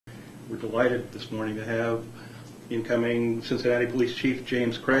We're delighted this morning to have incoming Cincinnati Police Chief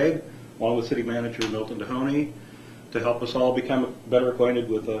James Craig, along with City Manager Milton Dohoney, to help us all become better acquainted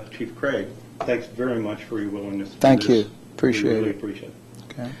with Chief Craig. Thanks very much for your willingness to do this. Thank you. Appreciate it. We really appreciate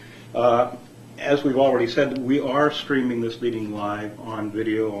it. Okay. As we've already said, we are streaming this meeting live on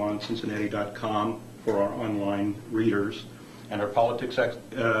video on Cincinnati.com for our online readers. And our politics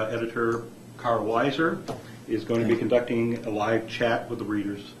editor, Carl Weiser, is going to be conducting a live chat with the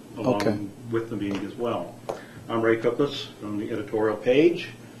readers along with the meeting as well. I'm Ray Cookus from the editorial page.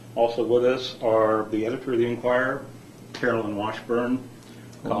 Also with us are the editor of the Enquirer, Carolyn Washburn,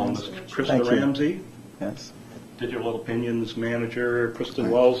 columnist Krista Ramsey, Digital Opinions Manager Kristen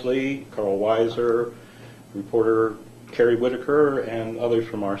Wellesley, Carl Weiser, reporter Carrie Whitaker, and others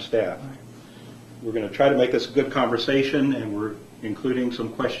from our staff. We're going to try to make this a good conversation, and we're including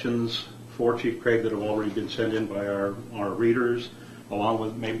some questions for Chief Craig that have already been sent in by our readers, along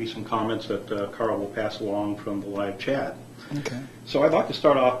with maybe some comments that Carl will pass along from the live chat. Okay. So I'd like to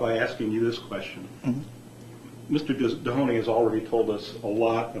start off by asking you this question. Mm-hmm. Mr. Dohoney has already told us a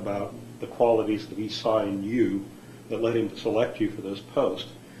lot about the qualities that he saw in you that led him to select you for this post.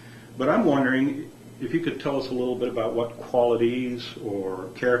 But I'm wondering if you could tell us a little bit about what qualities or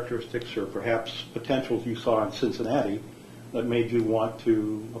characteristics or perhaps potentials you saw in Cincinnati that made you want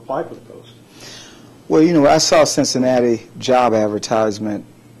to apply for the post. Well, you know, I saw Cincinnati job advertisement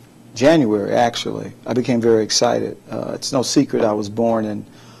January, actually. I became very excited. It's no secret I was born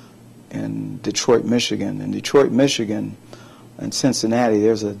in Detroit, Michigan. In Detroit, Michigan and Cincinnati,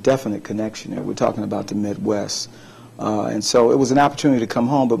 there's a definite connection there. We're talking about the Midwest. And so it was an opportunity to come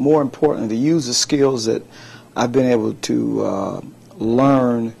home, but more importantly, to use the skills that I've been able to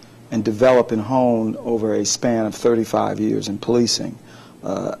learn and develop and hone over a span of 35 years in policing.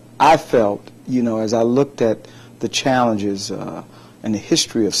 I felt, you know, as I looked at the challenges and the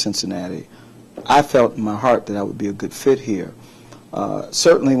history of Cincinnati, I felt in my heart that I would be a good fit here.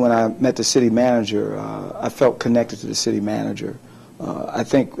 Certainly when I met the city manager, I felt connected to the city manager. I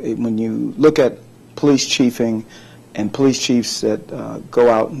think when you look at police chiefing and police chiefs that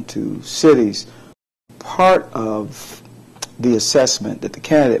go out into cities, part of the assessment that the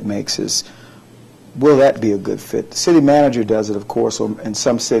candidate makes is, will that be a good fit? The city manager does it, of course, or in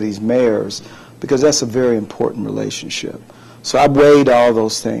some cities, mayors, because that's a very important relationship. So I weighed all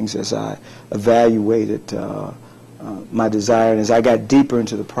those things as I evaluated my desire, and as I got deeper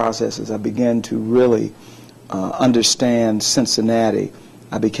into the process, as I began to really understand Cincinnati,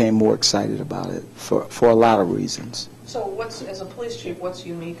 I became more excited about it for a lot of reasons. So as a police chief, what's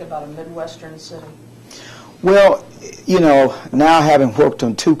unique about a Midwestern city? Well, you know, now having worked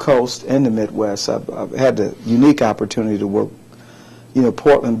on two coasts in the Midwest, I've had the unique opportunity to work, you know,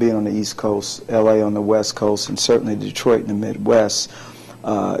 Portland being on the East Coast, LA on the West Coast, and certainly Detroit in the Midwest.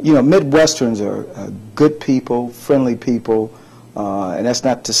 You know, Midwesterns are good people, friendly people, and that's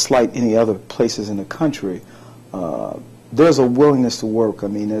not to slight any other places in the country. There's a willingness to work. I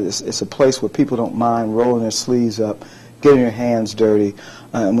mean, it's a place where people don't mind rolling their sleeves up, getting their hands dirty.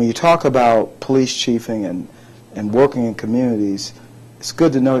 And when you talk about police chiefing and working in communities, it's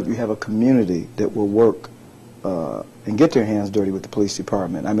good to know that you have a community that will work and get their hands dirty with the police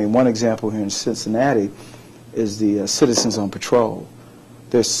department. I mean, one example here in Cincinnati is the Citizens on Patrol.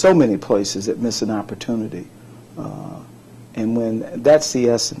 There's so many places that miss an opportunity. And when that's the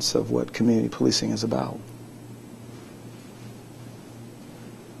essence of what community policing is about.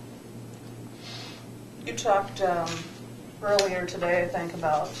 You talked earlier today, I think,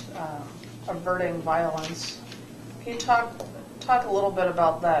 about averting violence. Can you talk a little bit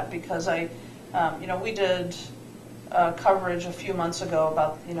about that? Because you know, we did coverage a few months ago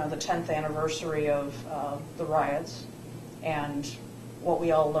about, you know, the 10th anniversary of the riots and what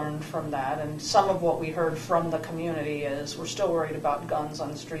we all learned from that. And some of what we heard from the community is we're still worried about guns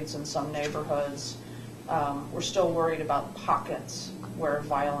on streets in some neighborhoods. We're still worried about pockets where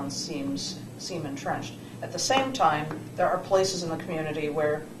violence seem entrenched. At the same time, there are places in the community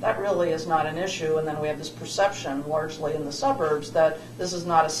where that really is not an issue, and then we have this perception, largely in the suburbs, that this is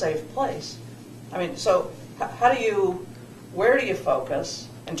not a safe place. I mean, so where do you focus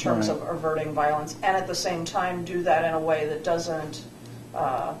in terms of averting violence, and at the same time do that in a way that doesn't,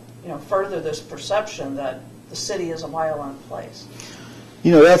 you know, further this perception that the city is a violent place?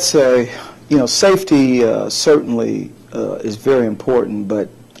 You know, that's you know, safety certainly is very important, but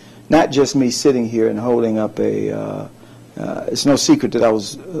not just me sitting here and holding up it's no secret that I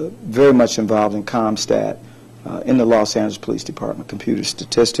was very much involved in CompStat in the Los Angeles Police Department, computer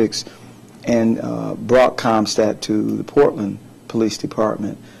statistics, and brought CompStat to the Portland Police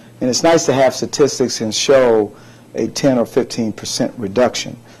Department. And it's nice to have statistics and show a 10 or 15%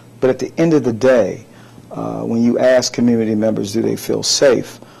 reduction. But at the end of the day, when you ask community members, do they feel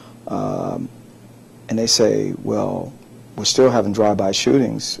safe, and they say, well, we're still having drive-by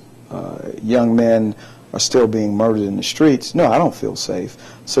shootings, young men are still being murdered in the streets. No, I don't feel safe.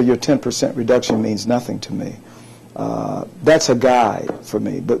 So your 10% reduction means nothing to me. That's a guide for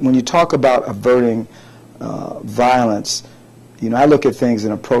me. But when you talk about averting violence, I look at things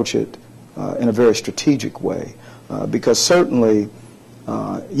and approach it in a very strategic way. Because certainly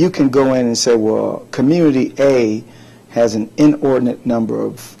you can go in and say, well, community A has an inordinate number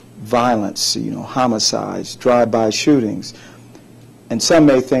of violence, homicides, drive-by shootings. And some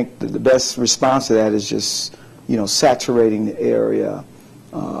may think that the best response to that is just, saturating the area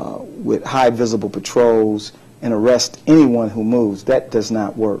with high visible patrols and arrest anyone who moves. That does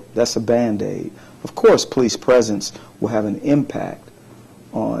not work. That's a Band-Aid. Of course, police presence will have an impact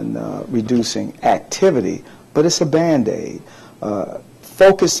on reducing activity, but it's a Band-Aid.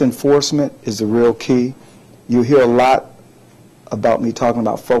 Focused enforcement is the real key. You hear a lot about me talking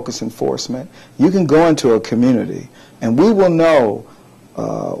about focused enforcement. You can go into a community, and we will know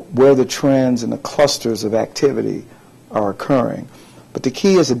where the trends and the clusters of activity are occurring. But the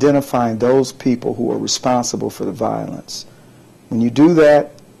key is identifying those people who are responsible for the violence. When you do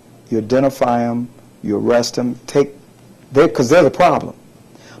that, you identify them, you arrest them, because they're the problem.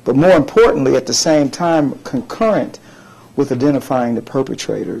 But more importantly, at the same time, concurrent with identifying the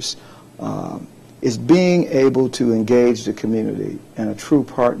perpetrators, is being able to engage the community in a true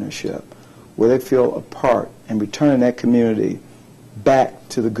partnership where they feel a part and returning that community back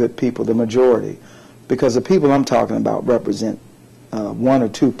to the good people, the majority. Because the people I'm talking about represent 1 or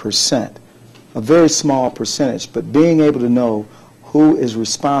 2%, a very small percentage, but being able to know who is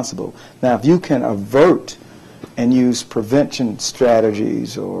responsible. Now, if you can avert and use prevention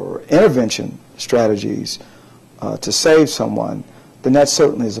strategies or intervention strategies to save someone, then that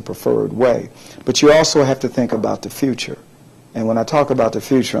certainly is a preferred way. But you also have to think about the future. And when I talk about the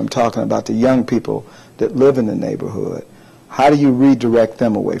future, I'm talking about the young people that live in the neighborhood. How do you redirect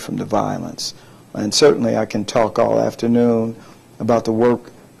them away from the violence? And certainly I can talk all afternoon about the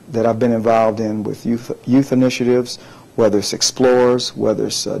work that I've been involved in with youth initiatives, whether it's Explorers, whether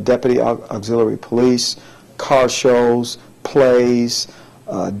it's Deputy Auxiliary Police, car shows, plays,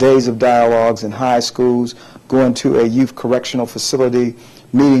 days of dialogues in high schools, going to a youth correctional facility,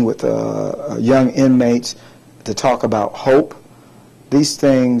 meeting with young inmates to talk about hope. These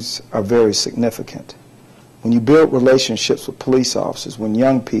things are very significant. When you build relationships with police officers, when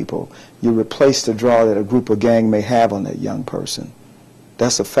young people, you replace the draw that a group or gang may have on that young person.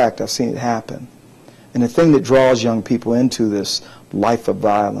 That's a fact. I've seen it happen. And the thing that draws young people into this life of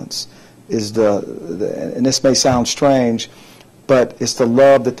violence is and this may sound strange, but it's the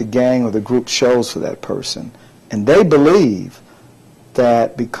love that the gang or the group shows for that person. And they believe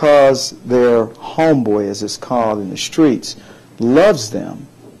that because their homeboy, as it's called in the streets, loves them,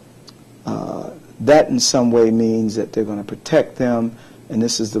 that in some way means that they're going to protect them and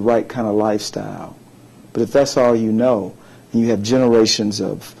this is the right kind of lifestyle. But if that's all you know, and you have generations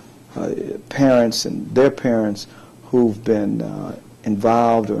of parents and their parents who've been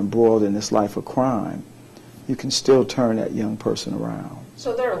involved or embroiled in this life of crime, you can still turn that young person around.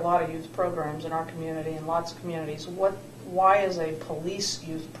 So there are a lot of youth programs in our community and lots of communities. Why is a police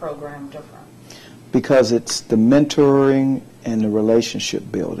youth program different? Because it's the mentoring and the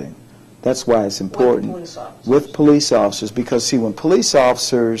relationship building. That's why it's important. With police officers. Because, see, when police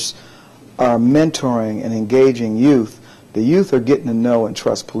officers are mentoring and engaging youth, the youth are getting to know and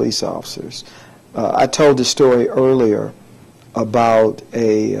trust police officers. I told the story earlier about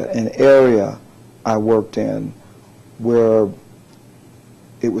an area I worked in where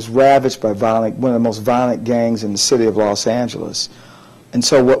it was ravaged by one of the most violent gangs in the city of Los Angeles. And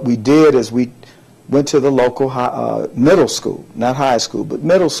so what we did is we went to the local middle school, not high school, but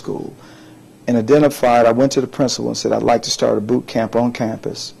middle school, and identified, I went to the principal and said, I'd like to start a boot camp on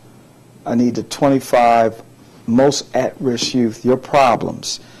campus. I need the 25 most at-risk youth, your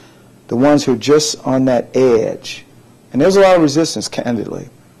problems, the ones who are just on that edge. And there's a lot of resistance, candidly.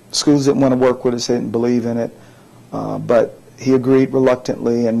 Schools didn't want to work with us, they didn't believe in it, but he agreed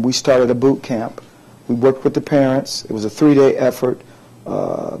reluctantly, and we started a boot camp. We worked with the parents. It was a 3-day effort,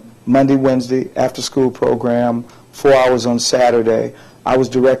 Monday, Wednesday, after-school program, 4 hours on Saturday. I was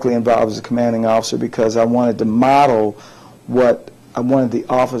directly involved as a commanding officer because I wanted to model what I wanted the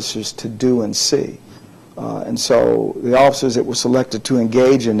officers to do and see. And so the officers that were selected to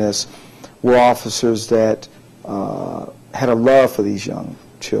engage in this were officers that had a love for these young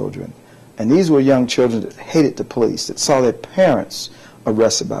children. And these were young children that hated the police, that saw their parents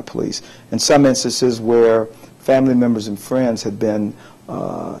arrested by police. In some instances where family members and friends had been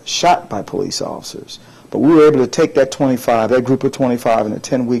shot by police officers. But we were able to take that group of 25 in a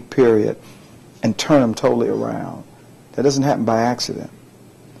 10-week period and turn them totally around. That doesn't happen by accident.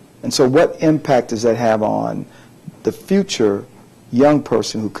 And so what impact does that have on the future young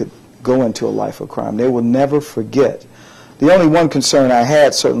person who could go into a life of crime? They will never forget. The only one concern I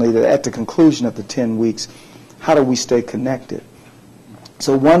had, certainly, that at the conclusion of the 10 weeks, how do we stay connected?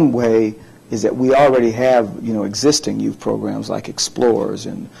 So one way is that we already have, existing youth programs like Explorers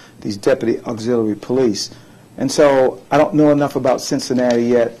and these deputy auxiliary police. And so I don't know enough about Cincinnati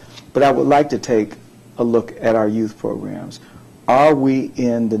yet, but I would like to take a look at our youth programs. Are we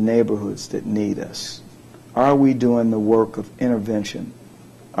in the neighborhoods that need us? Are we doing the work of intervention?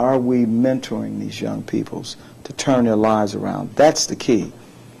 Are we mentoring these young peoples to turn their lives around? That's the key.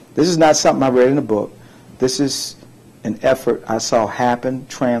 This is not something I read in a book. This is an effort I saw happen,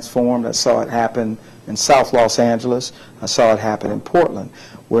 transformed. I saw it happen in South Los Angeles. I saw it happen in Portland,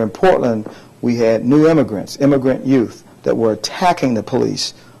 where in Portland we had new immigrants, immigrant youth, that were attacking the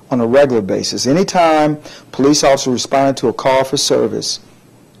police on a regular basis. Anytime police officers responded to a call for service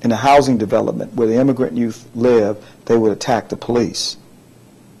in a housing development where the immigrant youth live, they would attack the police.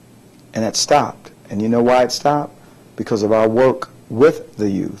 And that stopped. And you know why it stopped? Because of our work with the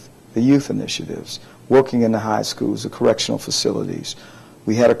youth initiatives, working in the high schools, the correctional facilities.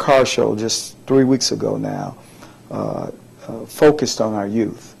 We had a car show just 3 weeks ago now, focused on our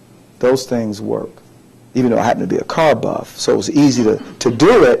youth. Those things work, even though I happen to be a car buff, so it was easy to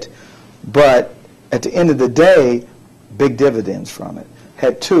do it, but at the end of the day, big dividends from it.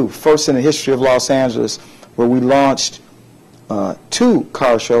 Had two, first in the history of Los Angeles, where we launched 2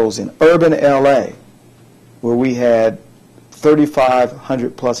 car shows in urban LA, where we had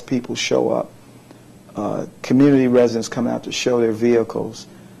 3,500 plus people show up. Community residents come out to show their vehicles,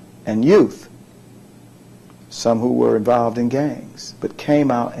 and youth, some who were involved in gangs, but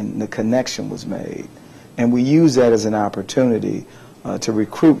came out and the connection was made. And we use that as an opportunity to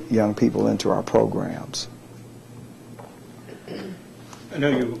recruit young people into our programs. I know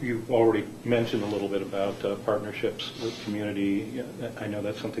you've already mentioned a little bit about partnerships with community. I know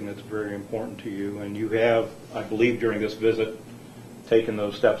that's something that's very important to you, and you have, I believe, during this visit, taken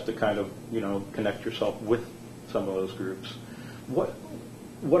those steps to kind of, connect yourself with some of those groups.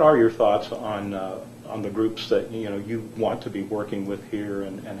 What are your thoughts on the groups that you want to be working with here,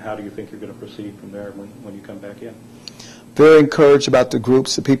 and how do you think you're going to proceed from there when you come back in? Very encouraged about the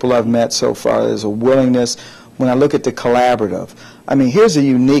groups, the people I've met so far. There's a willingness. When I look at the collaborative, I mean, here's a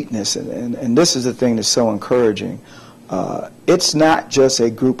uniqueness, and this is the thing that's so encouraging. It's not just a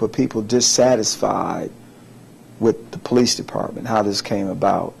group of people dissatisfied with the police department, how this came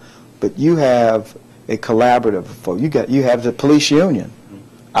about, but you have a collaborative. You have the police union.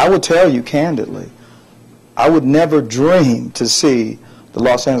 I would tell you candidly, I would never dream to see the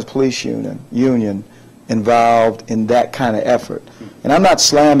Los Angeles Police Union involved in that kind of effort. And I'm not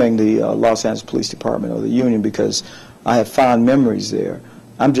slamming the Los Angeles Police Department or the union because I have fond memories there.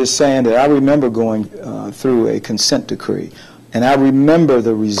 I'm just saying that I remember going through a consent decree, and I remember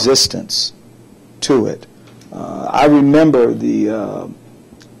the resistance to it. I remember the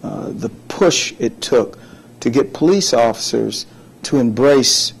push it took to get police officers to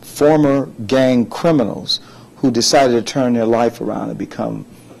embrace former gang criminals who decided to turn their life around and become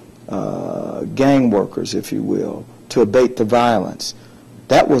gang workers, if you will, to abate the violence.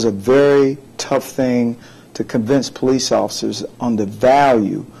 That was a very tough thing to convince police officers on the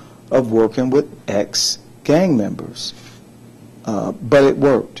value of working with ex-gang members. But it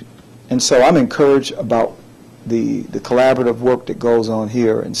worked. And so I'm encouraged about the collaborative work that goes on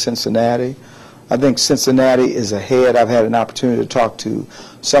here in Cincinnati. I think Cincinnati is ahead. I've had an opportunity to talk to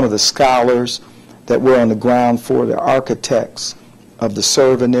some of the scholars that were on the ground for the architects of the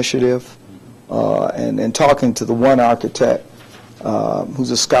SERVE initiative, and talking to the one architect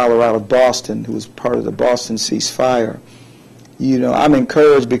who's a scholar out of Boston, who was part of the Boston ceasefire. I'm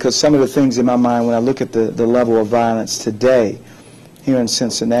encouraged because some of the things in my mind when I look at the level of violence today here in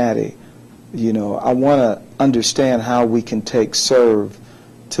Cincinnati, I want to understand how we can take SERVE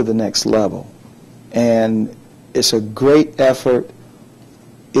to the next level. And it's a great effort.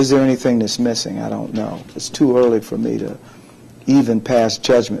 Is there anything that's missing? I don't know. It's too early for me to even pass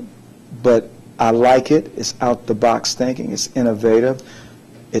judgment. But I like it. It's out-the-box thinking. It's innovative.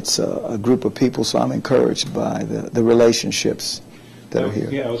 It's a group of people, so I'm encouraged by the relationships that are here.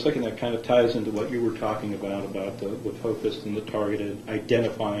 Yeah, I was thinking that kind of ties into what you were talking about the focused and the targeted,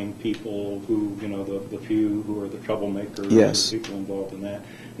 identifying people who, the few who are the troublemakers, yes, the people involved in that.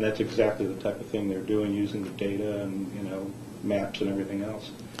 And that's exactly the type of thing they're doing, using the data and, maps and everything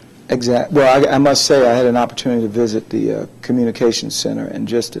else. Exactly. Well, I must say I had an opportunity to visit the communications center, and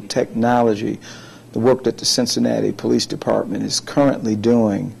just the technology, the work that the Cincinnati Police Department is currently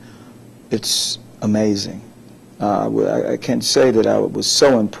doing, it's amazing. I can say that I was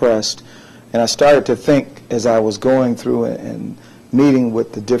so impressed, and I started to think as I was going through and meeting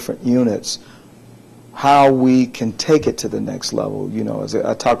with the different units how we can take it to the next level. You know, as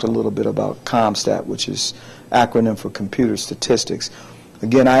I talked a little bit about CompStat, which is acronym for Computer Statistics.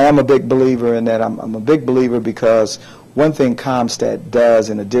 Again, I am a big believer in that. I'm a big believer because one thing CompStat does,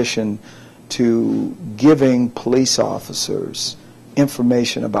 in addition to giving police officers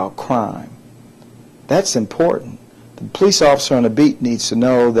information about crime, that's important. The police officer on the beat needs to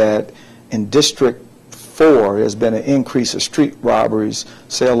know that in District 4 there's been an increase of street robberies,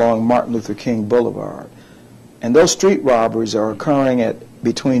 say along Martin Luther King Boulevard. And those street robberies are occurring at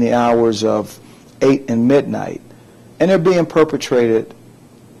between the hours of 8 and midnight. And they're being perpetrated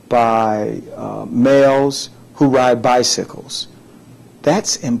by males who ride bicycles.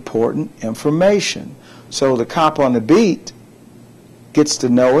 That's important information. So the cop on the beat gets to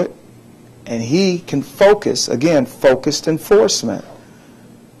know it, and he can focus, again, focused enforcement.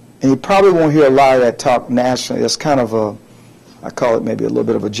 And you probably won't hear a lot of that talk nationally. That's kind of a, I call it maybe a little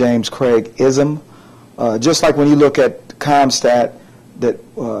bit of a James Craig-ism. Just like when you look at CompStat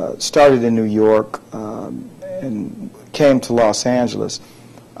that started in New York and came to Los Angeles,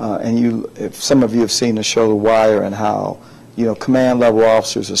 and if some of you have seen the show The Wire, and how, you know, command level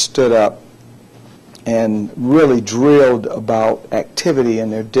officers have stood up and really drilled about activity in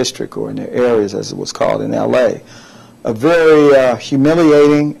their district or in their areas, as it was called in L.A. A very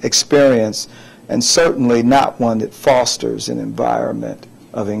humiliating experience, and certainly not one that fosters an environment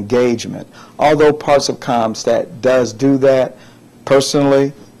of engagement. Although parts of CompStat does do that,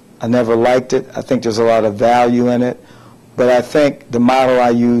 personally, I never liked it. I think there's a lot of value in it. But I think the model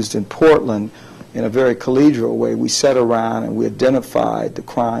I used in Portland, in a very collegial way, we sat around and we identified the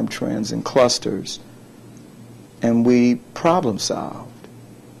crime trends and clusters, and we problem solved,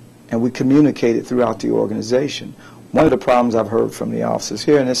 and we communicated throughout the organization. One of the problems I've heard from the officers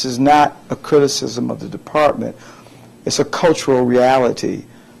here, and this is not a criticism of the department, it's a cultural reality.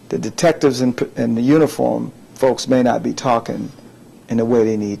 The detectives and the uniform folks may not be talking in the way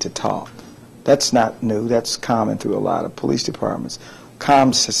they need to talk. That's not new. That's common through a lot of police departments.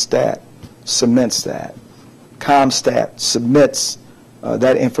 CompStat cements that. CompStat submits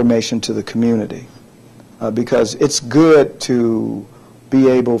that information to the community because it's good to be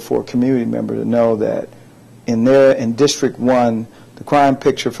able for a community member to know that in District 1, the crime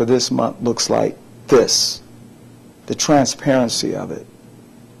picture for this month looks like this. The transparency of it,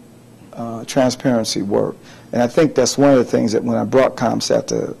 transparency work. And I think that's one of the things that when I brought CompStat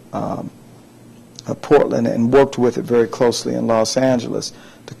to Portland and worked with it very closely in Los Angeles,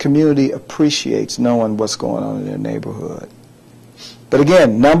 the community appreciates knowing what's going on in their neighborhood. But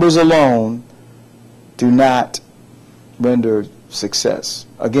again, numbers alone do not render success.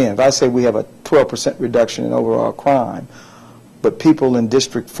 Again, if I say we have a 12% reduction in overall crime, but people in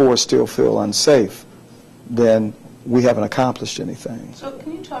District 4 still feel unsafe, then we haven't accomplished anything. So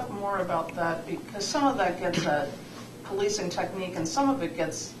can you talk more about that? Because some of that gets at policing technique, and some of it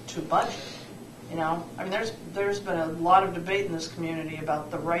gets to budget. You know, I mean, there's been a lot of debate in this community about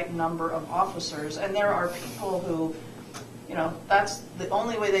the right number of officers, and there are people who, you know, that's the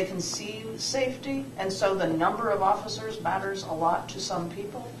only way they can see safety, and so the number of officers matters a lot to some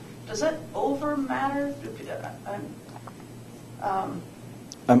people. Does that over matter?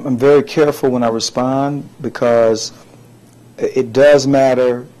 I'm very careful when I respond because it does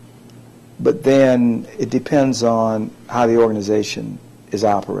matter, but then it depends on how the organization is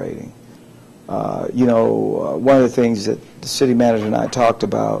operating. One of the things that the city manager and I talked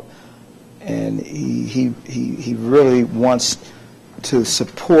about, and he really wants to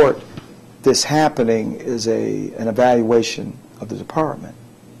support this happening, is an evaluation of the department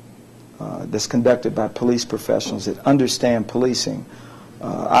that's conducted by police professionals that understand policing.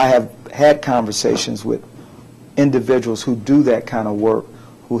 I have had conversations with individuals who do that kind of work,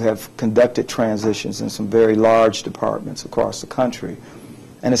 who have conducted transitions in some very large departments across the country.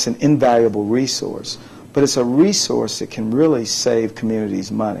 And it's an invaluable resource. But it's a resource that can really save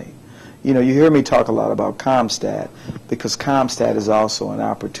communities money. You know, you hear me talk a lot about CompStat because CompStat is also an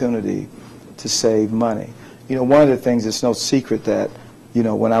opportunity to save money. You know, one of the things, it's no secret that, you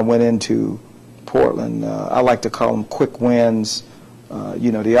know, when I went into Portland, I like to call them quick wins.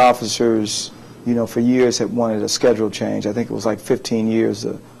 The officers, for years had wanted a schedule change. I think it was like 15 years.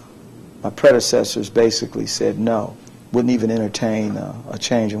 My predecessors basically said no, wouldn't even entertain a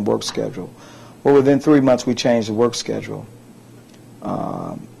change in work schedule. Well, within 3 months we changed the work schedule.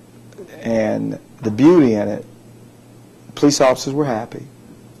 And the beauty in it, police officers were happy,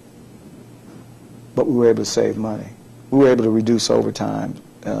 but we were able to save money. We were able to reduce overtime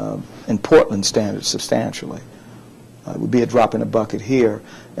in Portland standards substantially. It would be a drop in the bucket here.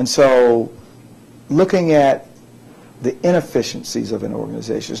 And so looking at the inefficiencies of an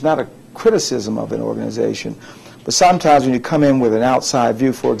organization, it's not a criticism of an organization, but sometimes when you come in with an outside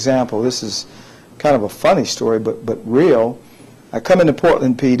view, for example, this is kind of a funny story, but real. I come into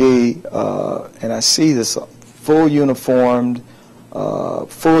Portland PD and I see this full uniformed,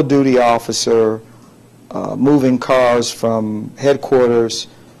 full duty officer moving cars from headquarters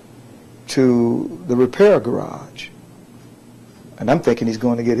to the repair garage. And I'm thinking he's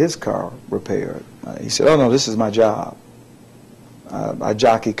going to get his car repaired. He said, "Oh no, this is my job. I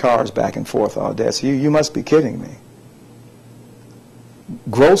jockey cars back and forth all day." So you must be kidding me.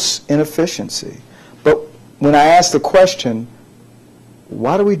 Gross inefficiency. But when I ask the question,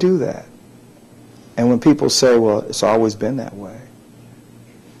 why do we do that? And when people say, well, it's always been that way,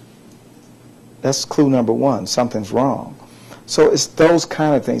 that's clue number one. Something's wrong. So it's those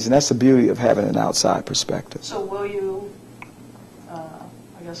kind of things, and that's the beauty of having an outside perspective. So will you,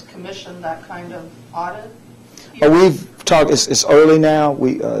 I guess, commission that kind of audit? We've talked, it's early now.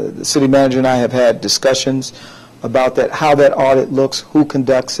 The city manager and I have had discussions about that, how that audit looks, who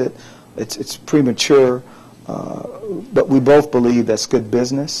conducts it. It's premature, but we both believe that's good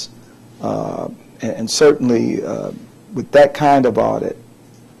business. And certainly with that kind of audit,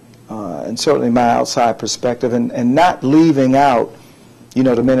 and certainly my outside perspective, and not leaving out,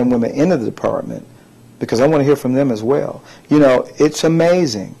 the men and women in the department, because I want to hear from them as well. It's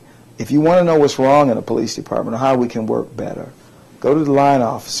amazing. If you want to know what's wrong in a police department or how we can work better, go to the line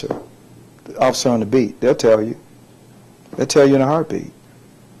officer, the officer on the beat. They'll tell you. They'll tell you in a heartbeat.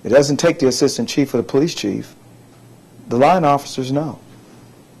 It doesn't take the assistant chief or the police chief. The line officers know.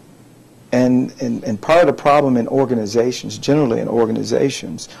 And part of the problem in organizations, generally in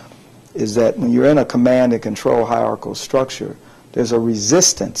organizations, is that when you're in a command and control hierarchical structure, there's a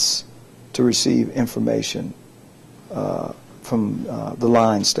resistance to receive information from the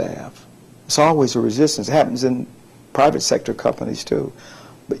line staff. It's always a resistance. It happens in private sector companies too.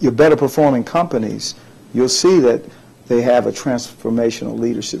 But your better performing companies, you'll see that they have a transformational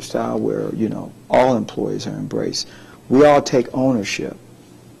leadership style where, all employees are embraced. We all take ownership.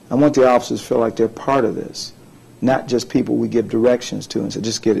 I want the officers to feel like they're part of this, not just people we give directions to and say,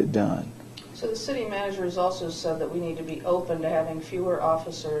 just get it done. So the city manager has also said that we need to be open to having fewer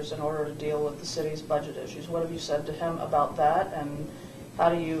officers in order to deal with the city's budget issues. What have you said to him about that, and how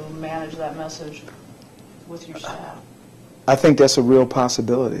do you manage that message with your staff? I think that's a real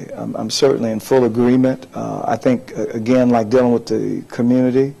possibility. I'm certainly in full agreement. I think, again, like dealing with the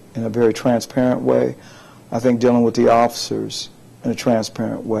community in a very transparent way, I think dealing with the officers in a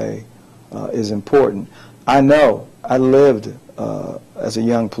transparent way is important. I know I lived as a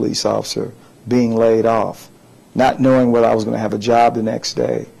young police officer being laid off, not knowing whether I was going to have a job the next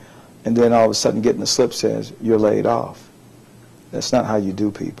day, and then all of a sudden getting a slip says, you're laid off. That's not how you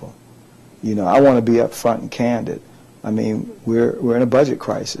do people. I want to be upfront and candid. I mean, we're in a budget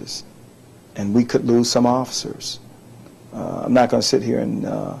crisis, and we could lose some officers. I'm not going to sit here and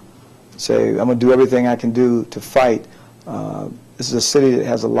say I'm going to do everything I can do to fight. This is a city that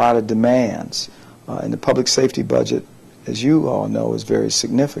has a lot of demands, and the public safety budget, as you all know, is very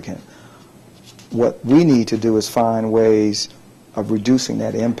significant. What we need to do is find ways of reducing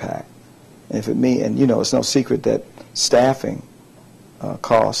that impact. And if it means, and it's no secret that staffing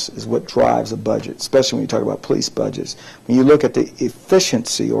costs is what drives a budget, especially when you talk about police budgets. When you look at the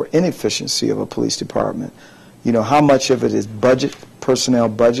efficiency or inefficiency of a police department, how much of it is personnel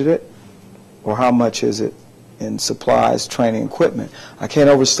budgeted, or how much is it in supplies, training, equipment. I can't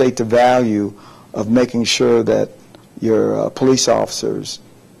overstate the value of making sure that your police officers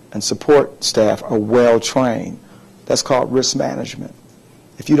and support staff are well trained. That's called risk management.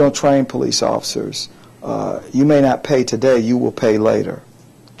 If you don't train police officers, you may not pay today, you will pay later.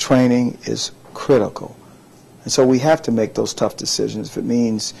 Training is critical. And so we have to make those tough decisions. If it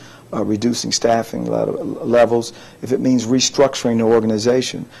means reducing staffing levels, if it means restructuring the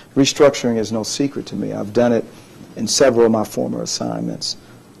organization. Restructuring is no secret to me. I've done it in several of my former assignments.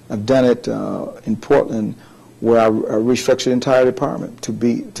 I've done it in Portland, where I restructured the entire department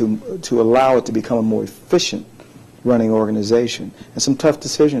to allow it to become a more efficient running organization. And some tough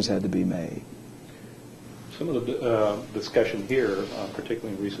decisions had to be made. Some of the discussion here,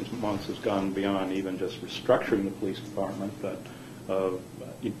 particularly in recent months, has gone beyond even just restructuring the police department, but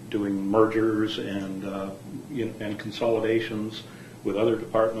doing mergers and consolidations with other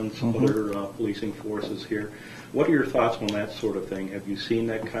departments, other policing forces here. What are your thoughts on that sort of thing? Have you seen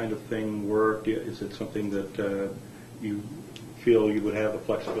that kind of thing work? Is it something that you feel you would have the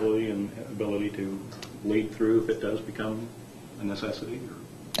flexibility and ability to lead through if it does become a necessity?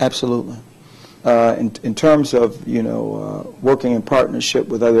 Absolutely. In terms of, working in partnership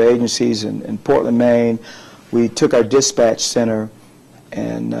with other agencies in Portland, Maine, we took our dispatch center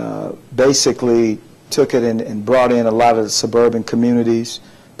and basically took it and brought in a lot of the suburban communities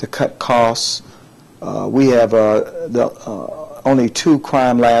to cut costs. We have only 2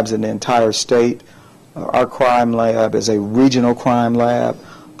 crime labs in the entire state. Our crime lab is a regional crime lab,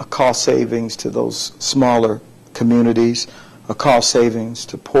 a cost savings to those smaller communities, a cost savings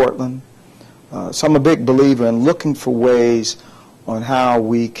to Portland. So I'm a big believer in looking for ways on how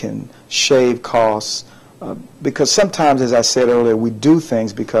we can shave costs, because sometimes, as I said earlier, we do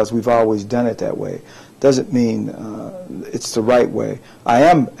things because we've always done it that way. Doesn't mean it's the right way. I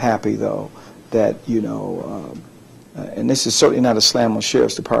am happy, though, that, and this is certainly not a slam on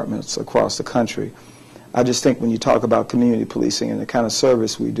sheriff's departments across the country. I just think when you talk about community policing and the kind of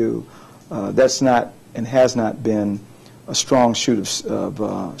service we do, that's not and has not been a strong suit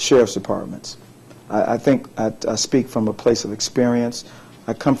of sheriff's departments. I think I speak from a place of experience.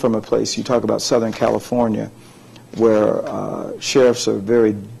 I come from a place, you talk about Southern California, where sheriffs are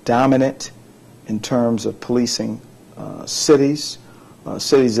very dominant in terms of policing cities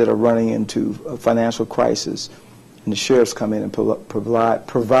that are running into a financial crisis, and the sheriffs come in and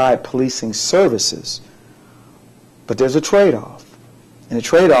provide policing services. But there's a trade-off, and the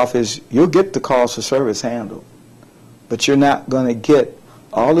trade-off is you'll get the calls for service handled, but you're not going to get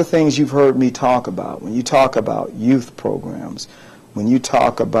all the things you've heard me talk about when you talk about youth programs, when you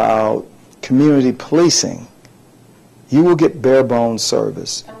talk about community policing. You will get bare bones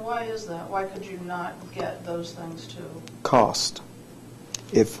service. And why is that? Why could you not get those things too? Cost.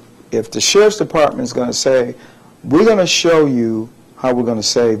 If the sheriff's department is going to say, we're going to show you how we're going to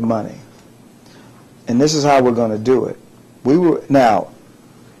save money, and this is how we're going to do it. Now,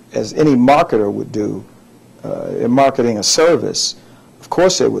 as any marketer would do, in marketing a service, of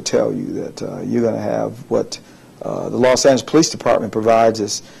course they would tell you that you're going to have what the Los Angeles Police Department provides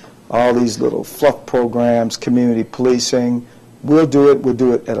us, all these little fluff programs, community policing. We'll do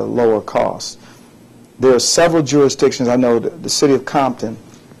it at a lower cost. There are several jurisdictions. I know the city of Compton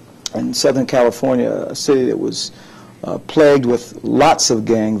in Southern California, a city that was plagued with lots of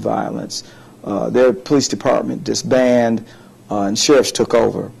gang violence. Their police department disbanded and sheriffs took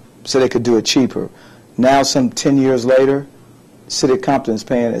over so they could do it cheaper. Now, some 10 years later, the city of Compton is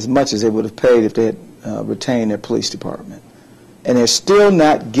paying as much as they would have paid if they had retained their police department. And they're still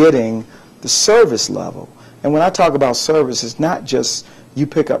not getting the service level. And when I talk about service, it's not just you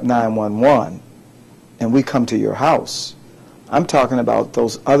pick up 911 and we come to your house. I'm talking about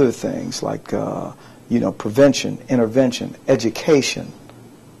those other things like, prevention, intervention, education,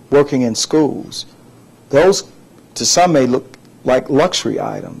 working in schools. Those, to some, may look like luxury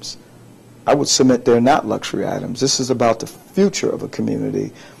items. I would submit they're not luxury items. This is about the future of a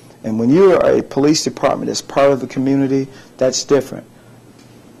community. And when you are a police department that's part of the community, that's different.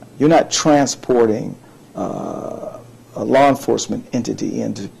 You're not transporting a law enforcement entity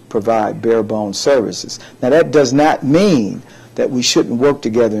in to provide bare bones services. Now, that does not mean that we shouldn't work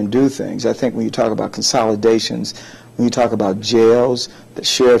together and do things. I think when you talk about consolidations, when you talk about jails that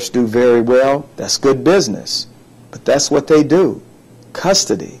sheriffs do very well, that's good business. But that's what they do.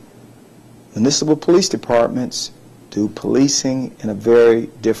 Custody. Municipal police departments do policing in a very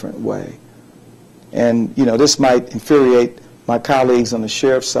different way. And, this might infuriate my colleagues on the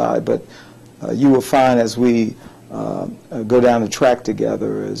sheriff's side, but you will find as we go down the track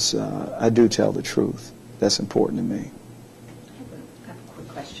together, as I do tell the truth. That's important to me. I have a quick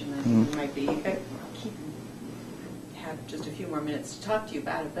question. I think might be, have just a few more minutes to talk to you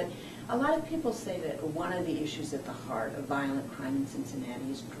about it, but a lot of people say that one of the issues at the heart of violent crime in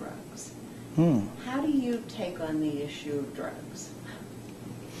Cincinnati is drugs. How do you take on the issue of drugs?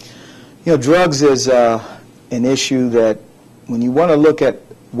 Drugs is an issue that when you want to look at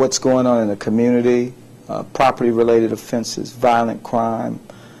what's going on in the community, property-related offenses, violent crime,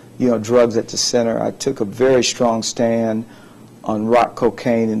 drugs at the center. I took a very strong stand on rock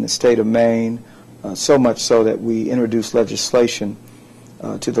cocaine in the state of Maine, so much so that we introduced legislation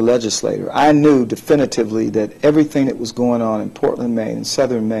to the legislator. I knew definitively that everything that was going on in Portland, Maine, and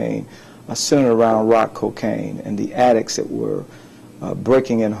southern Maine centered around rock cocaine and the addicts that were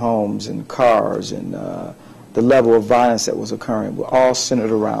breaking in homes and cars, and the level of violence that was occurring were all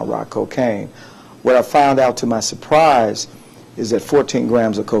centered around rock cocaine. What I found out to my surprise is that 14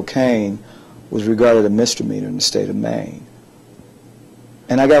 grams of cocaine was regarded a misdemeanor in the state of Maine.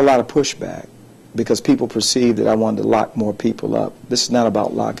 And I got a lot of pushback because people perceived that I wanted to lock more people up. This is not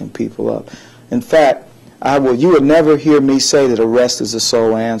about locking people up. In fact, you would never hear me say that arrest is the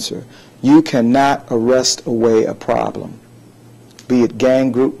sole answer. You cannot arrest away a problem. Be it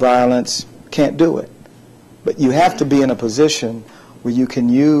gang group violence, can't do it. But you have to be in a position where you can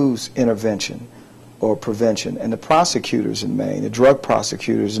use intervention or prevention. And the prosecutors in Maine, the drug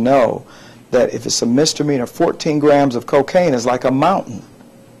prosecutors, know that if it's a misdemeanor, 14 grams of cocaine is like a mountain.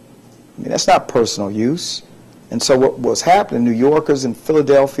 I mean, that's not personal use. And so what was happening, New Yorkers and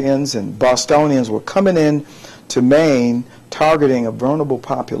Philadelphians and Bostonians were coming in to Maine targeting a vulnerable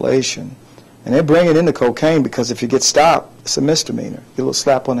population. And they're bringing in the cocaine because if you get stopped, it's a misdemeanor. You get a little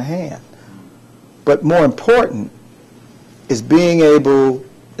slap on the hand. But more important is being able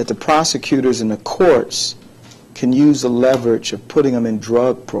that the prosecutors and the courts can use the leverage of putting them in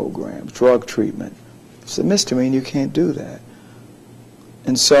drug programs, drug treatment. If it's a misdemeanor, you can't do that.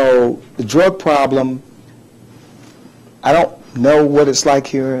 And so the drug problem, I don't know what it's like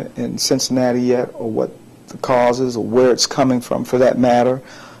here in Cincinnati yet, or what the cause is, or where it's coming from for that matter.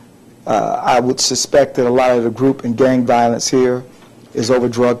 I would suspect that a lot of the group and gang violence here is over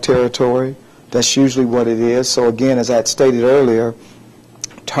drug territory. That's usually what it is. So again, as I had stated earlier,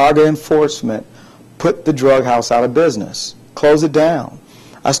 target enforcement put the drug house out of business, close it down.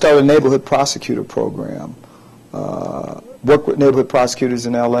 I started a neighborhood prosecutor program, worked with neighborhood prosecutors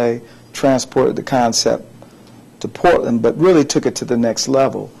in LA, transported the concept to Portland, but really took it to the next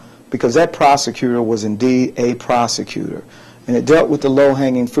level because that prosecutor was indeed a prosecutor. And it dealt with the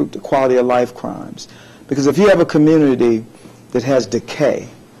low-hanging fruit, the quality of life crimes. Because if you have a community that has decay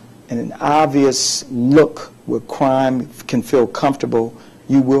and an obvious look where crime can feel comfortable,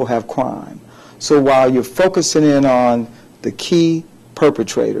 you will have crime. So while you're focusing in on the key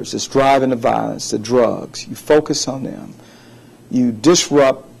perpetrators that's driving the violence, the drugs, you focus on them. You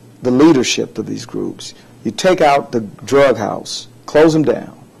disrupt the leadership of these groups. You take out the drug house, close them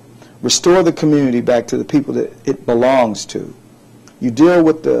down, restore the community back to the people that it belongs to. You deal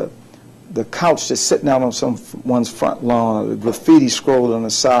with the couch that's sitting out on someone's front lawn, or the graffiti scrolled on the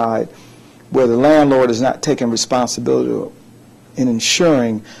side, where the landlord is not taking responsibility in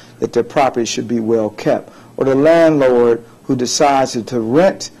ensuring that their property should be well kept, or the landlord who decides to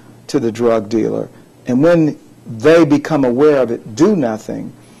rent to the drug dealer, and when they become aware of it, do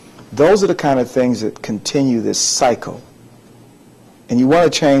nothing. Those are the kind of things that continue this cycle. And you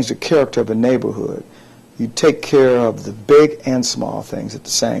want to change the character of a neighborhood. You take care of the big and small things at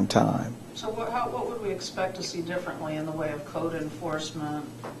the same time. So what would we expect to see differently in the way of code enforcement?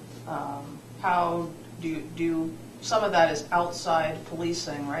 How do you, some of that is outside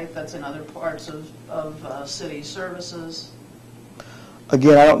policing, right? That's in other parts of city services.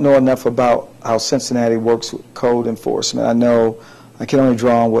 Again, I don't know enough about how Cincinnati works with code enforcement. I can only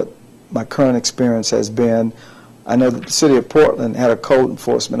draw on what my current experience has been. I know that the city of Portland had a code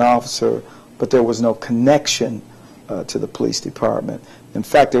enforcement officer, but there was no connection to the police department. In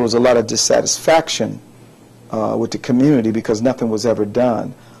fact, there was a lot of dissatisfaction with the community because nothing was ever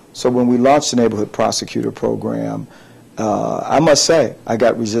done. So when we launched the neighborhood prosecutor program, I must say, I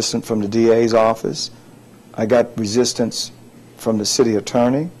got resistance from the DA's office. I got resistance from the city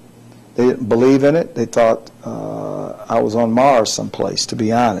attorney. They didn't believe in it. They thought I was on Mars someplace, to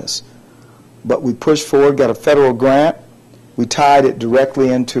be honest. But we pushed forward, got a federal grant. We tied it directly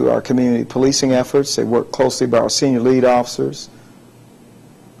into our community policing efforts. They worked closely with our senior lead officers,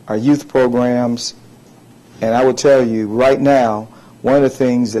 our youth programs. And I will tell you right now, one of the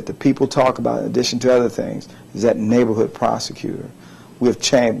things that the people talk about, in addition to other things, is that neighborhood prosecutor. We have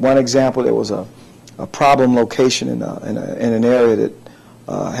changed. One example, there was a problem location in an area that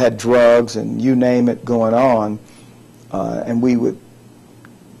had drugs and you name it going on, and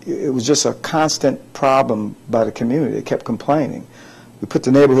it was just a constant problem by the community. They kept complaining. We put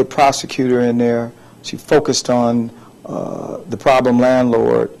the neighborhood prosecutor in there. She focused on the problem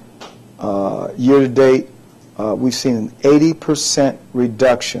landlord. Year to date, we've seen an 80%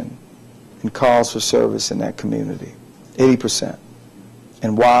 reduction in calls for service in that community. 80%.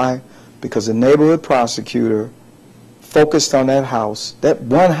 And why? Because the neighborhood prosecutor focused on that house, that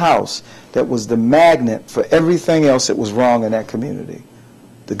one house that was the magnet for everything else that was wrong in that community.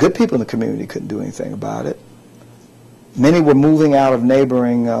 The good people in the community couldn't do anything about it. Many were moving out of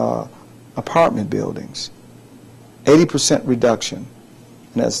neighboring apartment buildings. 80% reduction.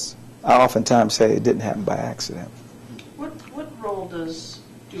 And as I oftentimes say, it didn't happen by accident. What role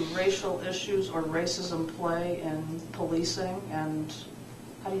do racial issues or racism play in policing, and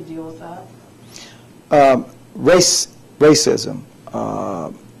how do you deal with that? Racism.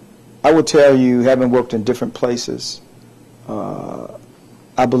 I would tell you, having worked in different places,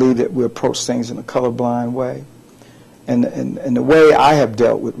 I believe that we approach things in a colorblind way. And the way I have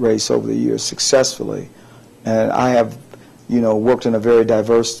dealt with race over the years successfully, and I have, worked in a very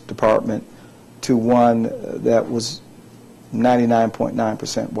diverse department to one that was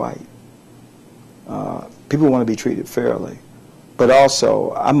 99.9% white. People want to be treated fairly. But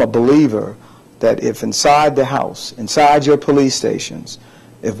also, I'm a believer that if inside the house, inside your police stations,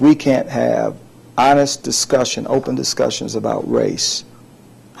 if we can't have honest discussion, open discussions about race,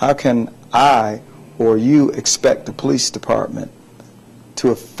 how can I or you expect the police department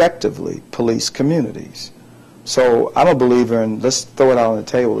to effectively police communities? So I'm a believer in, let's throw it out on the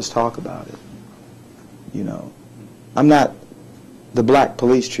table, let's talk about it. I'm not the black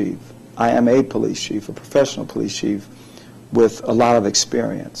police chief. I am a police chief, a professional police chief with a lot of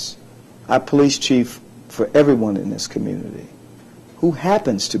experience. I police chief for everyone in this community who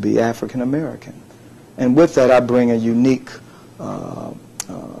happens to be African American. And with that, I bring a unique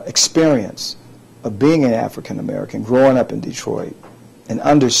experience of being an African American, growing up in Detroit, and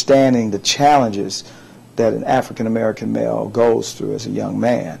understanding the challenges that an African American male goes through as a young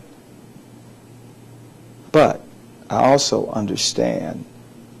man. But I also understand,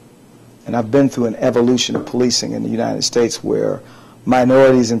 and I've been through an evolution of policing in the United States where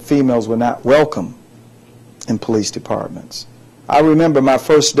minorities and females were not welcome in police departments. I remember my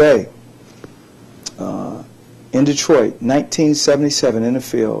first day in Detroit, 1977, in the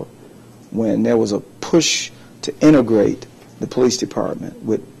field, when there was a push to integrate the police department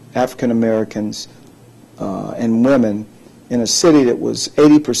with African Americans and women in a city that was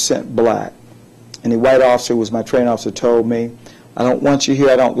 80% black. And the white officer, who was my training officer, told me, I don't want you here,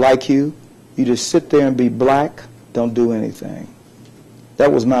 I don't like you. You just sit there and be black, don't do anything. That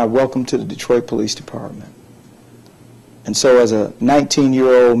was my welcome to the Detroit Police Department. And so as a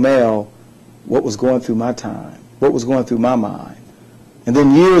 19-year-old male, what was going through my time? What was going through my mind? And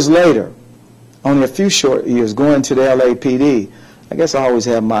then years later, only a few short years, going to the LAPD, I guess I always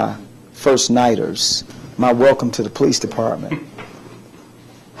have my first nighters, my welcome to the police department.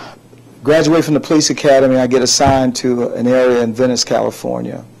 Graduate from the police academy, I get assigned to an area in Venice,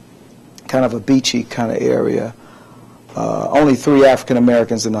 California, kind of a beachy kind of area. Only 3 African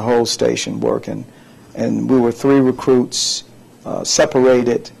Americans in the whole station working. And we were 3 recruits,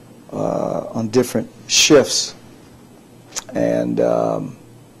 separated on different shifts. And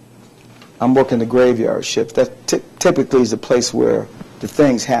I'm working the graveyard shift. That typically is the place where the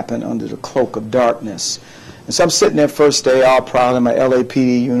things happen under the cloak of darkness. And so I'm sitting there first day, all proud in my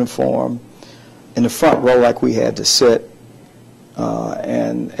LAPD uniform, in the front row like we had to sit.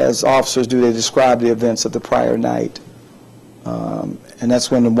 And as officers do, they describe the events of the prior night. And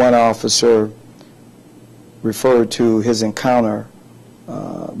that's when the one officer referred to his encounter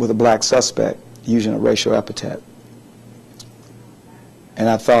with a black suspect using a racial epithet. And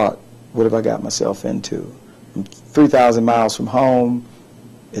I thought, what have I got myself into? I'm 3,000 miles from home.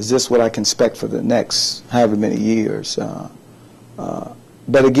 Is this what I can expect for the next however many years?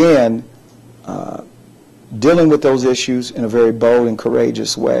 But again, dealing with those issues in a very bold and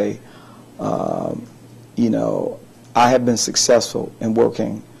courageous way, I have been successful in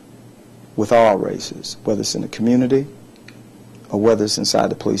working with all races, whether it's in the community or whether it's inside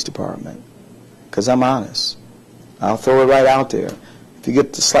the police department, because I'm honest. I'll throw it right out there. If you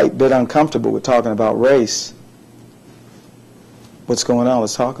get the slight bit uncomfortable with talking about race, what's going on?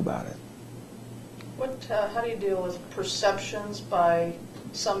 Let's talk about it. How do you deal with perceptions by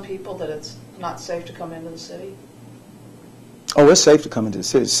some people that it's not safe to come into the city? Oh, it's safe to come into the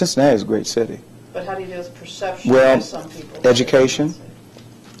city. Cincinnati is a great city. But how do you deal with perceptions by some people? Education,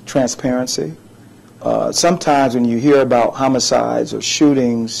 transparency. Sometimes when you hear about homicides or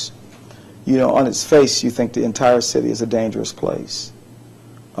shootings, on its face you think the entire city is a dangerous place.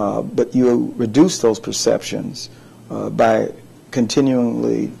 But you reduce those perceptions by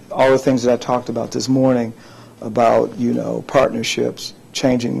continually, all the things that I talked about this morning about, partnerships,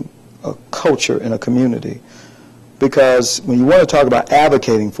 changing a culture in a community. Because when you want to talk about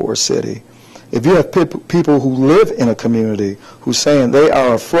advocating for a city, if you have people who live in a community who's saying they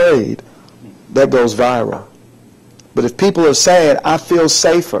are afraid, that goes viral. But if people are saying, I feel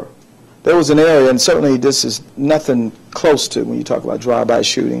safer, there was an area, and certainly this is nothing close to when you talk about drive-by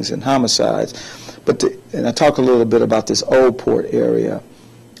shootings and homicides, and I talk a little bit about this Old Port area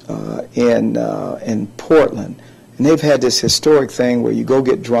in Portland, and they've had this historic thing where you go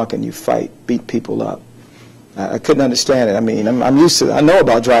get drunk and you fight, beat people up. I couldn't understand it. I mean, I'm used to, I know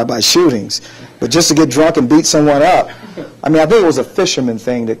about drive-by shootings, but just to get drunk and beat someone up, I think it was a fisherman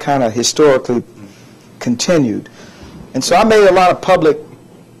thing that kind of historically continued. And so I made a lot of public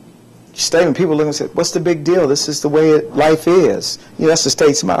statement, people look and say, what's the big deal? This is the way life is. You know, that's the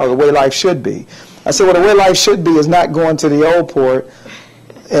state's motto, the way life should be. I said, well, the way life should be is not going to the old port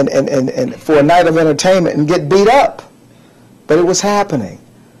and for a night of entertainment and get beat up. But it was happening.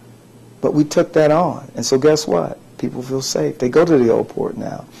 But we took that on. And so guess what? People feel safe. They go to the old port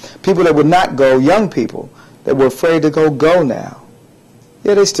now. People that would not go, young people that were afraid to go now.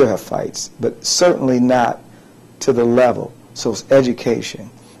 Yeah, they still have fights, but certainly not to the level. So it's education.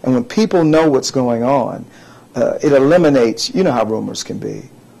 And when people know what's going on, it eliminates, you know how rumors can be.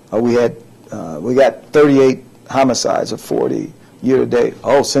 We got 38 homicides of 40 year to date.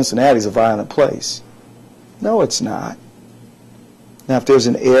 Oh, Cincinnati's a violent place. No, it's not. Now, if there's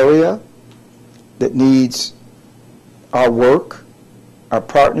an area that needs our work, our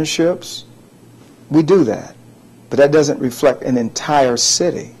partnerships, we do that. But that doesn't reflect an entire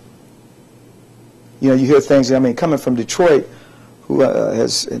city. You know, you hear things, I mean, coming from Detroit, who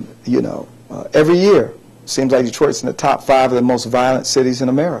has, you know, every year, seems like Detroit's in the top 5 of the most violent cities in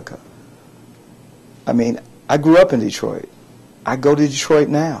America. I mean, I grew up in Detroit. I go to Detroit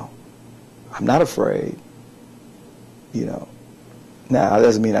now. I'm not afraid, you know. Now, that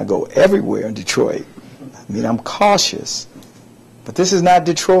doesn't mean I go everywhere in Detroit. I mean, I'm cautious. But this is not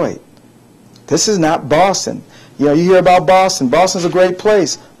Detroit. This is not Boston. You know, you hear about Boston. Boston's a great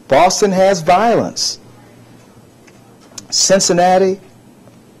place. Boston has violence. Cincinnati,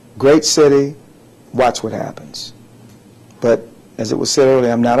 great city. Watch what happens. But as it was said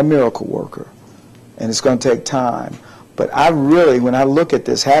earlier, I'm not a miracle worker. And it's going to take time. But I really, when I look at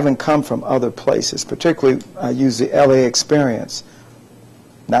this, having come from other places, particularly I use the LA experience,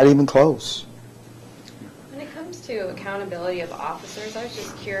 not even close. When it comes to accountability of officers, I was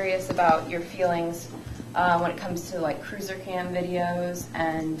just curious about your feelings when it comes to like cruiser cam videos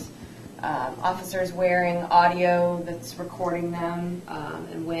and officers wearing audio that's recording them,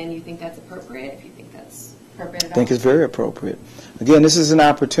 and when you think that's appropriate, if you think that's appropriate at all. I think it's very appropriate. Again, this is an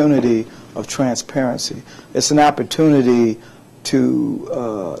opportunity of transparency. It's an opportunity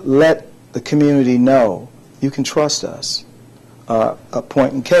to let the community know you can trust us. A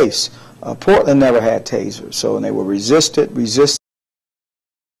point in case, Portland never had tasers, so and they were resisted.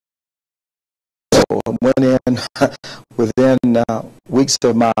 So I went in within weeks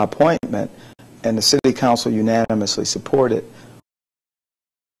of my appointment, and the city council unanimously supported.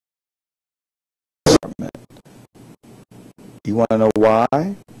 You want to know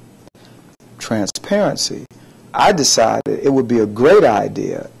why? Transparency. I decided it would be a great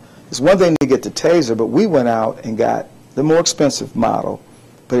idea. It's one thing to get the taser, but we went out and got the more expensive model,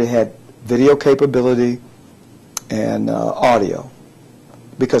 but it had video capability and audio,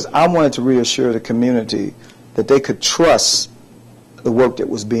 because I wanted to reassure the community that they could trust the work that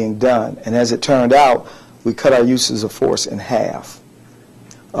was being done. And as it turned out, we cut our uses of force in half.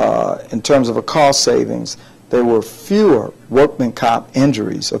 In terms of a cost savings, there were fewer workman comp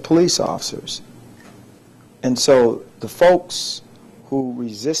injuries of police officers. And so the folks who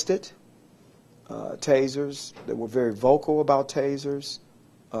resisted tasers, that were very vocal about tasers,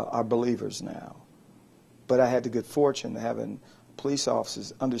 are believers now. But I had the good fortune of having police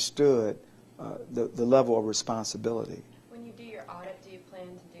officers understood the level of responsibility. When you do your audit, do you plan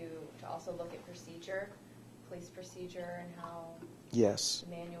to also look at procedure, police procedure, and how Yes.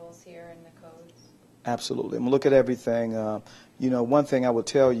 the manuals here and the codes? Absolutely. I'm going to look at everything. You know, one thing I will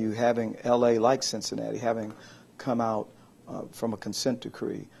tell you, having L.A. like Cincinnati, having come out from a consent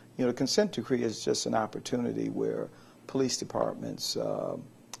decree, you know, the consent decree is just an opportunity where police departments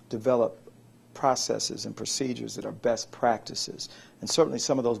develop processes and procedures that are best practices. And certainly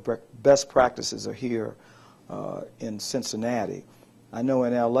some of those best practices are here in Cincinnati. I know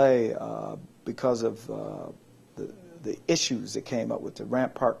in L.A., because of the issues that came up with the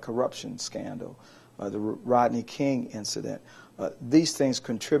Rampart corruption scandal, the Rodney King incident, these things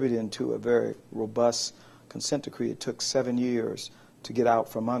contributed to a very robust consent decree. It took 7 years to get out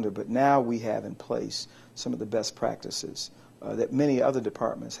from under, but now we have in place some of the best practices that many other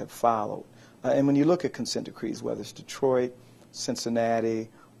departments have followed. And when you look at consent decrees, whether it's Detroit, Cincinnati,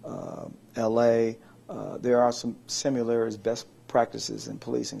 L.A., there are some similarities, best practices in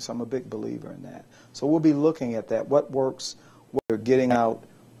policing, so I'm a big believer in that. So we'll be looking at that, what works, what they're getting out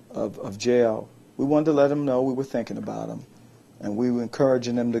of jail. We wanted to let them know we were thinking about them, and we were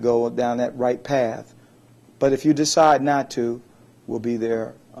encouraging them to go down that right path. But if you decide not to, we'll be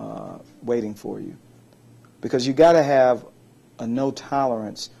there waiting for you. Because you got to have a no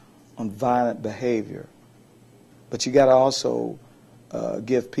tolerance on violent behavior. But you got to also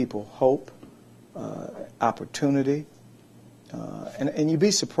give people hope, opportunity. And you'd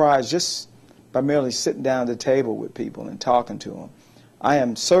be surprised just by merely sitting down at the table with people and talking to them. I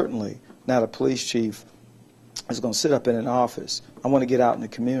am certainly not a police chief that's going to sit up in an office. I want to get out in the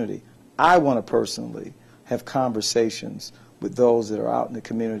community. I want to personally have conversations with those that are out in the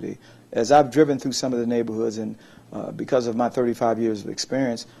community. As I've driven through some of the neighborhoods, and because of my 35 years of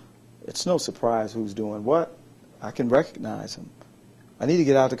experience, it's no surprise who's doing what. I can recognize them. I need to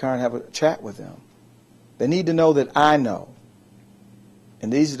get out the car and have a chat with them. They need to know that I know.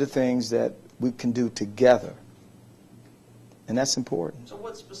 And these are the things that we can do together. And that's important. So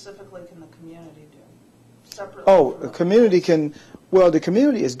what specifically can the community do? Separately Oh, from the community can, well, the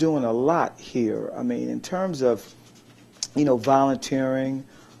community is doing a lot here. I mean, in terms of, volunteering,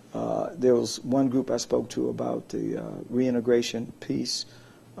 there was one group I spoke to about the reintegration piece,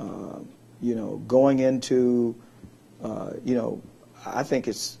 going into, I think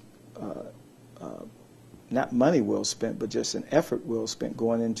it's not money well spent, but just an effort well spent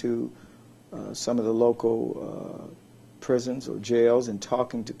going into some of the local prisons or jails and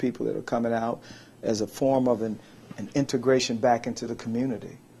talking to people that are coming out as a form of an integration back into the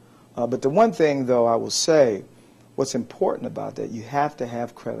community. But the one thing, though, I will say, what's important about that, you have to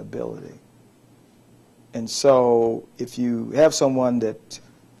have credibility. And so if you have someone that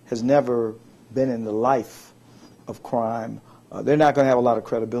has never been in the life of crime, they're not going to have a lot of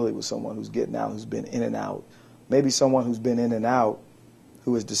credibility with someone who's getting out, who's been in and out. Maybe someone who's been in and out,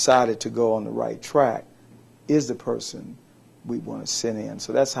 who has decided to go on the right track, is the person we want to send in.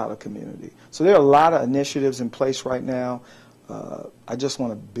 So that's how the community. So there are a lot of initiatives in place right now. I just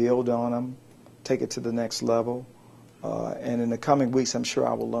want to build on them, take it to the next level. And in the coming weeks, I'm sure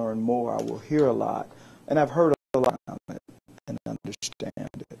I will learn more. I will hear a lot. And I've heard a lot on it and understand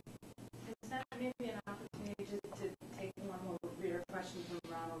it. Is that maybe an opportunity just to take one more reader question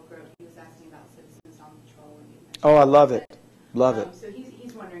from Ronald Grove? He was asking about citizens on patrol. And you mentioned Oh, I love it. Love it. So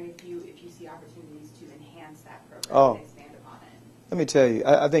he's wondering if you see opportunities to enhance that program Oh. and expand upon it. Let me tell you,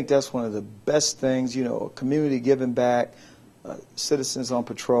 I think that's one of the best things, community giving back, citizens on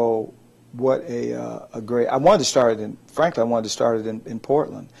patrol. What a great, I wanted to start it frankly, I wanted to start it in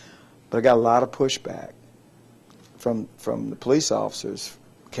Portland, but I got a lot of pushback from the police officers,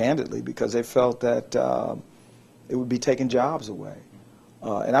 candidly, because they felt that it would be taking jobs away.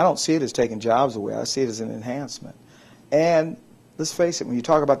 And I don't see it as taking jobs away. I see it as an enhancement. And let's face it, when you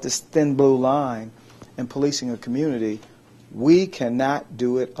talk about this thin blue line in policing a community, we cannot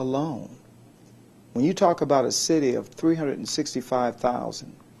do it alone. When you talk about a city of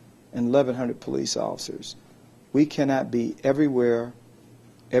 365,000 and 1,100 police officers, we cannot be everywhere,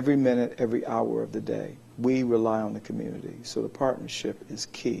 every minute, every hour of the day. We rely on the community. So the partnership is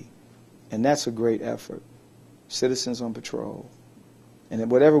key. And that's a great effort. Citizens on patrol. And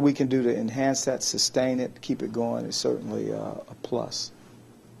whatever we can do to enhance that, sustain it, keep it going is certainly a plus.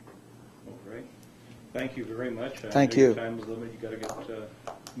 Well, great. Thank you very much. Thank I know you. Your time is limited. You've got to get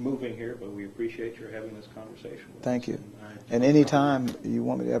moving here, but we appreciate your having this conversation with Thank us. you. And anytime you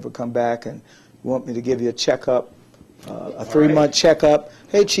want me to ever come back and you want me to give you a checkup, a 3-month checkup,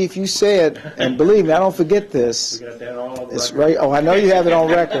 hey, Chief, you said, and believe me, I don't forget this. We got that all on It's record. right. Oh, I know you have it on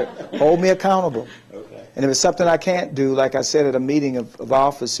record. Hold me accountable. Okay. And if it's something I can't do, like I said at a meeting of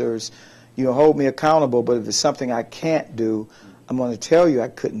officers, hold me accountable. But if it's something I can't do, I'm going to tell you I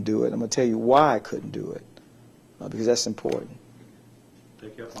couldn't do it. I'm going to tell you why I couldn't do it, because that's important.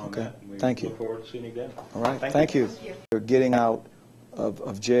 Take you up on Okay. that. We Thank you. look forward to seeing you again. All right. Thank you. For getting out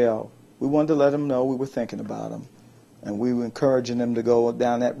of jail, we wanted to let them know we were thinking about them, and we were encouraging them to go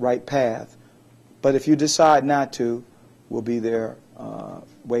down that right path. But if you decide not to, we'll be there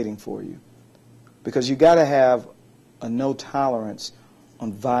waiting for you. Because you got to have a no tolerance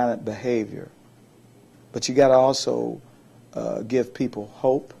on violent behavior. But you got to also give people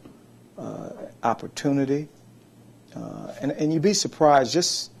hope, opportunity. And you'd be surprised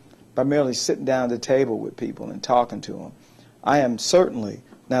just by merely sitting down at the table with people and talking to them. I am certainly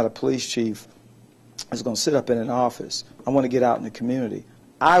not a police chief that's going to sit up in an office. I want to get out in the community.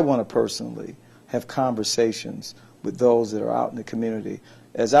 I want to personally have conversations with those that are out in the community.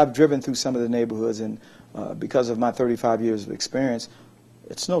 As I've driven through some of the neighborhoods, and because of my 35 years of experience,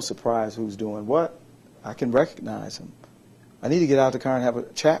 it's no surprise who's doing what. I can recognize them. I need to get out the car and have a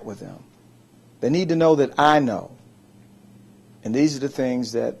chat with them. They need to know that I know. And these are the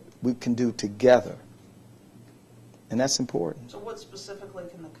things that we can do together. And that's important. So what specifically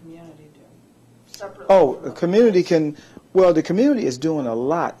can the community do? Separately Oh, from the community can, well, the community is doing a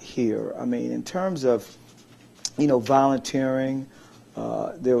lot here. I mean, in terms of, volunteering,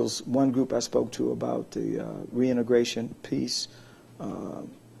 there was one group I spoke to about the reintegration piece,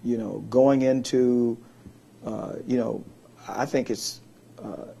 going into, I think it's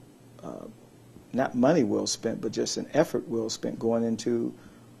not money well spent, but just an effort well spent going into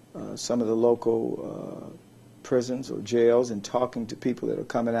some of the local prisons or jails and talking to people that are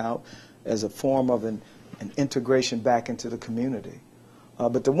coming out as a form of an integration back into the community.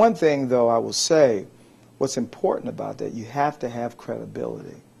 But the one thing, though, I will say, what's important about that, you have to have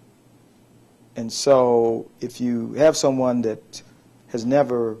credibility. And so if you have someone that has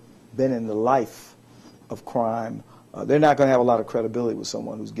never been in the life of crime, they're not going to have a lot of credibility with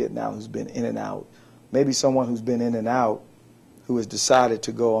someone who's getting out, who's been in and out. Maybe someone who's been in and out, who has decided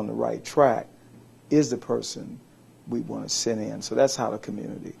to go on the right track, is the person we want to send in. So that's how the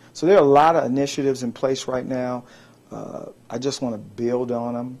community. So there are a lot of initiatives in place right now. I just want to build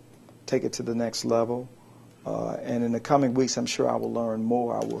on them, take it to the next level. And in the coming weeks, I'm sure I will learn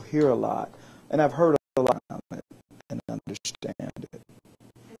more. I will hear a lot. And I've heard a lot on it and understand it.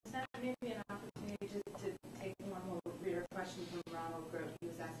 Is that maybe an opportunity just to take one more reader question from Ronald Grote? He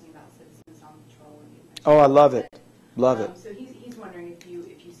was asking about citizens on patrol. And you mentioned Oh, I love it. Love it. So he's wondering if you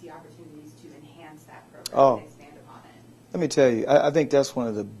see opportunities to enhance that program Oh. and expand upon it. Let me tell you, I think that's one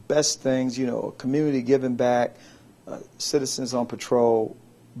of the best things, you know, community giving back, citizens on patrol.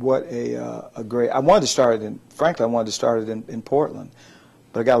 What a great, I wanted to start it in, frankly, I wanted to start it in Portland,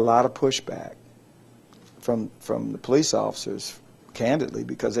 but I got a lot of pushback from the police officers, candidly,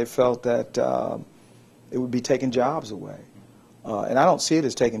 because they felt that it would be taking jobs away. And I don't see it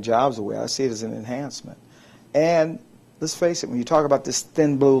as taking jobs away. I see it as an enhancement. And let's face it, when you talk about this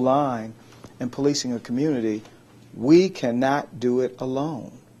thin blue line and policing a community, we cannot do it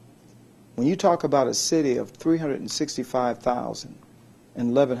alone. When you talk about a city of 365,000 and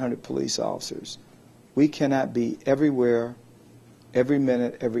 1,100 police officers, we cannot be everywhere, every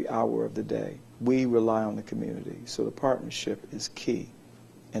minute, every hour of the day. We rely on the community. So the partnership is key.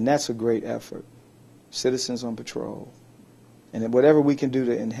 And that's a great effort. Citizens on patrol. And whatever we can do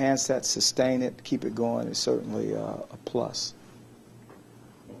to enhance that, sustain it, keep it going is certainly a plus.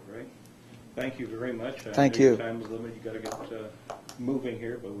 Well, great. Thank you very much. Thank I know you. your time is limited. You've got to get moving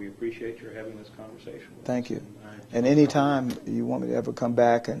here, but we appreciate your having this conversation with Thank us. you. And anytime you want me to ever come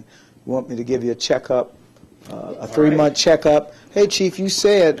back and you want me to give you a checkup, a 3-month checkup, hey, Chief, you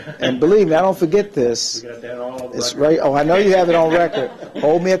said, and believe me, I don't forget this. We got that all on It's record. right. Oh, I know you have it on record.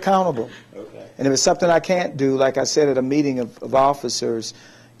 Hold me accountable. Okay. And if it's something I can't do, like I said at a meeting of officers,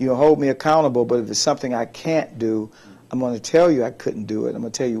 you know, hold me accountable. But if it's something I can't do, I'm going to tell you I couldn't do it. I'm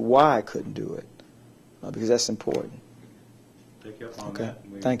going to tell you why I couldn't do it, because that's important. Take you up on Okay. that.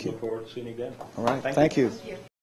 We Thank you. look forward to seeing you again. All right. Thank you.